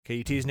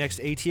KUT's next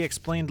AT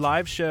Explained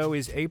live show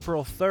is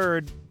April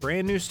 3rd.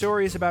 Brand new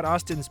stories about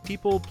Austin's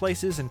people,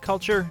 places, and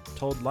culture,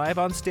 told live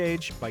on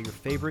stage by your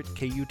favorite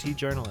KUT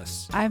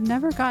journalists. I've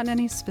never gotten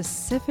any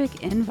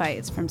specific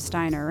invites from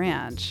Steiner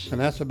Ranch.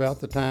 And that's about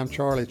the time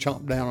Charlie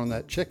chomped down on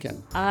that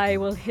chicken. I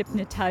will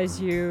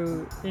hypnotize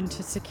you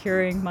into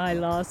securing my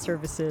law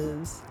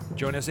services.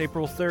 Join us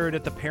April 3rd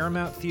at the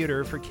Paramount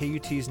Theater for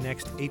KUT's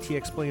next AT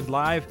Explained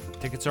Live.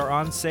 Tickets are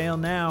on sale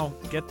now.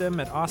 Get them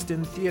at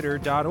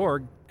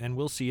austintheater.org, and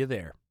we'll see you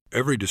there.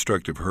 Every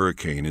destructive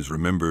hurricane is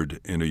remembered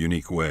in a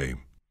unique way.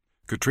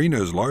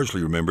 Katrina is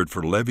largely remembered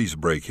for levees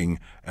breaking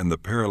and the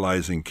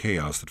paralyzing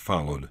chaos that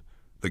followed.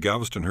 The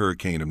Galveston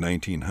hurricane of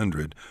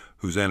 1900,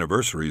 whose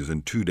anniversary is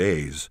in 2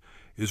 days,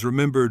 is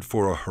remembered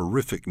for a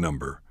horrific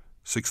number,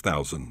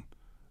 6,000.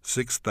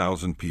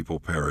 6,000 people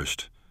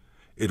perished.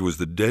 It was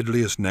the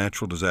deadliest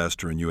natural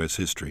disaster in U.S.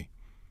 history.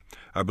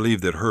 I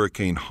believe that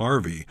Hurricane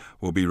Harvey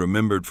will be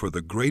remembered for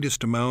the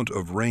greatest amount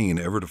of rain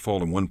ever to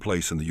fall in one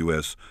place in the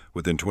U.S.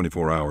 within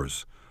 24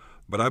 hours.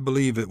 But I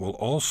believe it will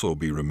also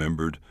be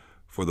remembered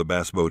for the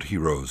bass boat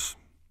heroes.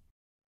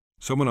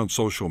 Someone on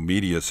social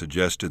media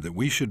suggested that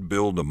we should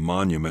build a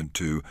monument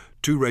to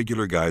 2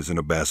 regular guys in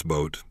a bass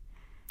boat,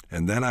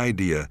 and that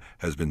idea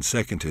has been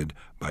seconded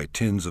by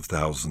tens of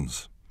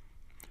thousands.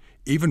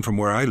 Even from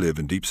where I live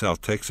in Deep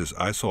South Texas,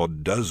 I saw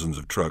dozens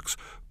of trucks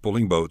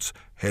pulling boats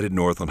headed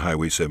north on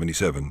Highway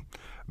 77.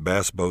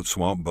 Bass boats,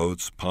 swamp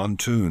boats,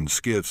 pontoons,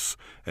 skiffs,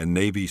 and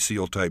Navy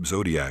SEAL-type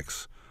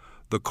Zodiacs.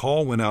 The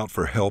call went out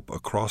for help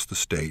across the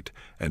state,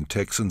 and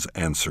Texans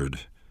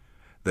answered.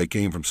 They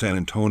came from San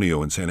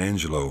Antonio and San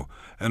Angelo,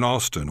 and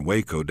Austin,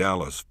 Waco,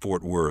 Dallas,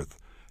 Fort Worth,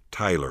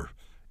 Tyler,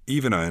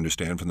 even, I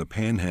understand, from the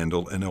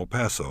Panhandle and El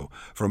Paso.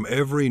 From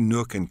every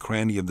nook and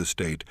cranny of the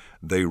state,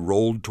 they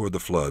rolled toward the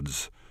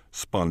floods,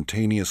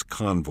 spontaneous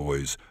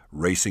convoys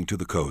racing to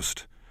the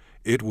coast.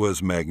 It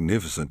was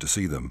magnificent to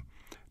see them,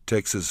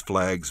 Texas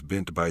flags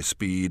bent by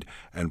speed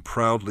and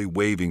proudly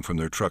waving from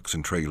their trucks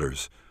and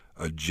trailers,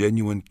 a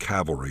genuine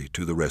cavalry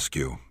to the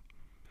rescue.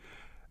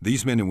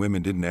 These men and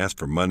women didn't ask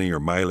for money or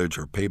mileage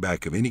or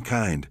payback of any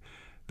kind.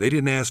 They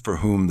didn't ask for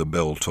whom the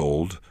bell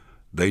tolled.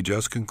 They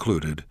just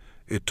concluded,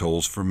 it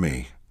tolls for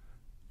me,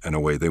 and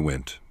away they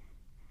went.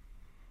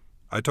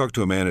 I talked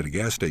to a man at a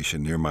gas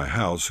station near my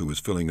house who was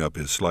filling up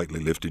his slightly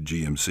lifted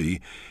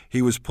GMC.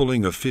 He was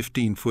pulling a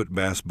 15-foot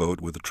bass boat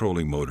with a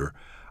trolling motor.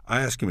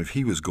 I asked him if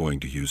he was going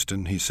to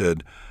Houston. He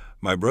said,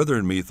 "My brother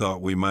and me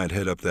thought we might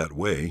head up that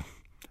way.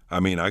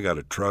 I mean, I got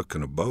a truck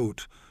and a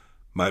boat.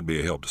 Might be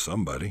a help to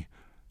somebody.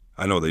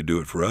 I know they'd do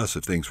it for us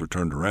if things were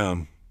turned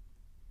around."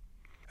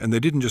 And they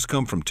didn't just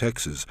come from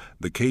Texas.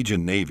 The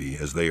Cajun Navy,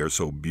 as they are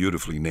so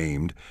beautifully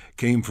named,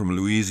 came from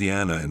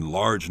Louisiana in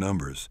large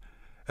numbers,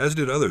 as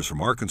did others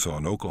from Arkansas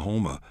and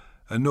Oklahoma,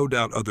 and no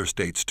doubt other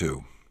states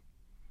too.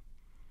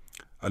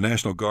 A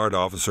National Guard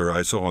officer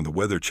I saw on the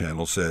Weather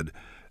Channel said,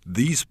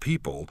 "These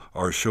people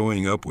are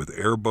showing up with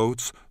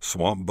airboats,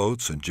 swamp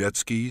boats, and jet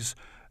skis.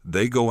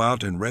 They go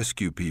out and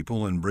rescue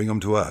people and bring them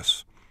to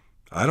us.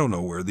 I don't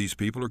know where these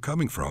people are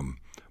coming from,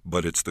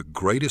 but it's the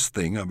greatest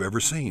thing I've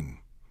ever seen."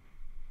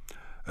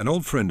 An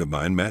old friend of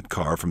mine, Matt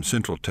Carr from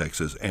Central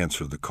Texas,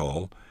 answered the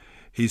call.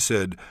 He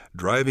said,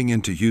 driving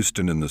into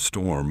Houston in the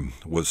storm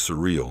was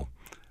surreal.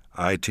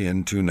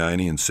 I-10,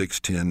 290, and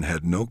 610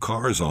 had no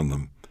cars on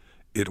them.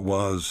 It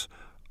was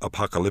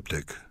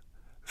apocalyptic.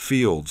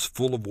 Fields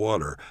full of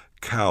water,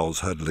 cows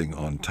huddling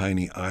on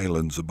tiny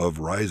islands above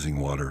rising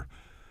water.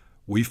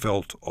 We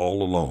felt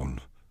all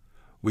alone.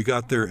 We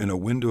got there in a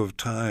window of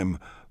time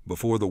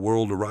before the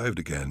world arrived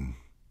again.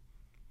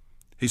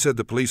 He said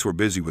the police were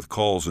busy with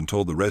calls and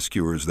told the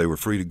rescuers they were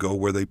free to go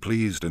where they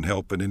pleased and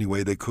help in any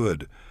way they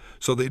could.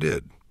 So they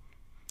did.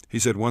 He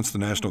said once the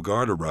National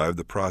Guard arrived,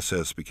 the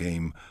process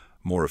became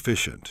more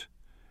efficient.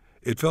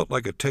 It felt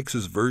like a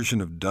Texas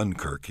version of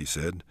Dunkirk, he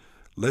said.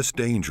 Less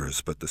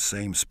dangerous, but the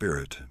same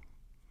spirit.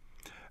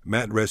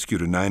 Matt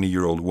rescued a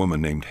 90-year-old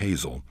woman named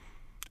Hazel.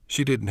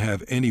 She didn't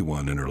have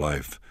anyone in her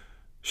life.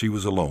 She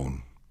was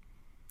alone.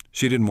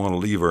 She didn't want to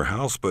leave her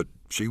house, but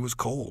she was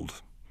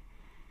cold.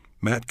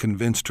 Matt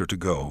convinced her to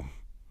go.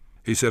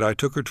 He said, "I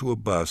took her to a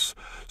bus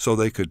so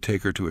they could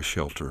take her to a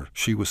shelter.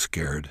 She was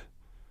scared.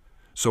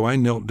 So I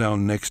knelt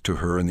down next to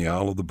her in the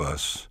aisle of the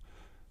bus,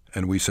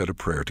 and we said a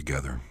prayer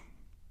together.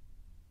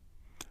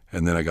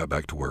 And then I got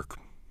back to work."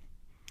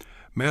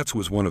 Matt's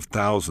was one of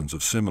thousands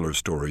of similar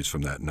stories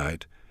from that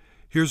night.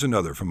 Here's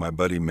another from my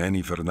buddy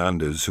Manny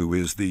Fernandez, who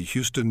is the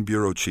Houston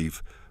bureau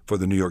chief for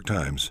the New York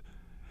Times.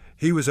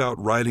 He was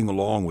out riding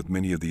along with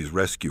many of these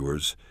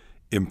rescuers,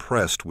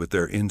 impressed with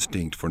their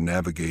instinct for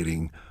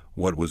navigating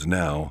what was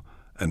now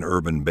an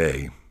urban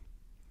bay.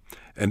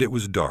 And it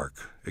was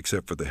dark,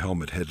 except for the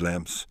helmet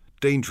headlamps.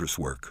 Dangerous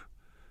work.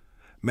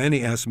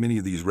 Manny asked many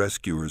of these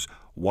rescuers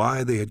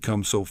why they had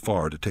come so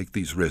far to take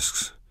these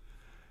risks.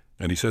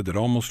 And he said that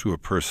almost to a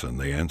person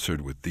they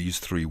answered with these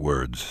 3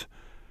 words,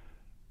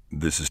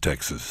 "This is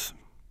Texas."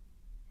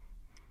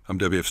 I'm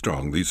W.F.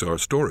 Strong. These are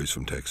stories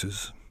from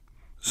Texas.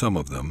 Some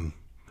of them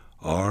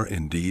are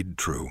indeed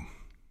true.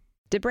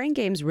 Do brain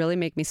games really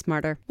make me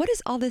smarter? What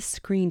is all this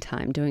screen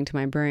time doing to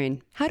my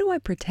brain? How do I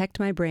protect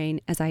my brain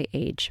as I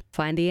age?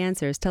 Find the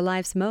answers to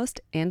life's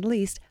most and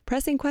least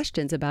pressing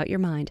questions about your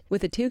mind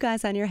with the Two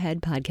Guys on Your Head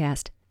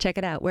podcast. Check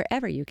it out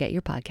wherever you get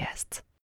your podcasts.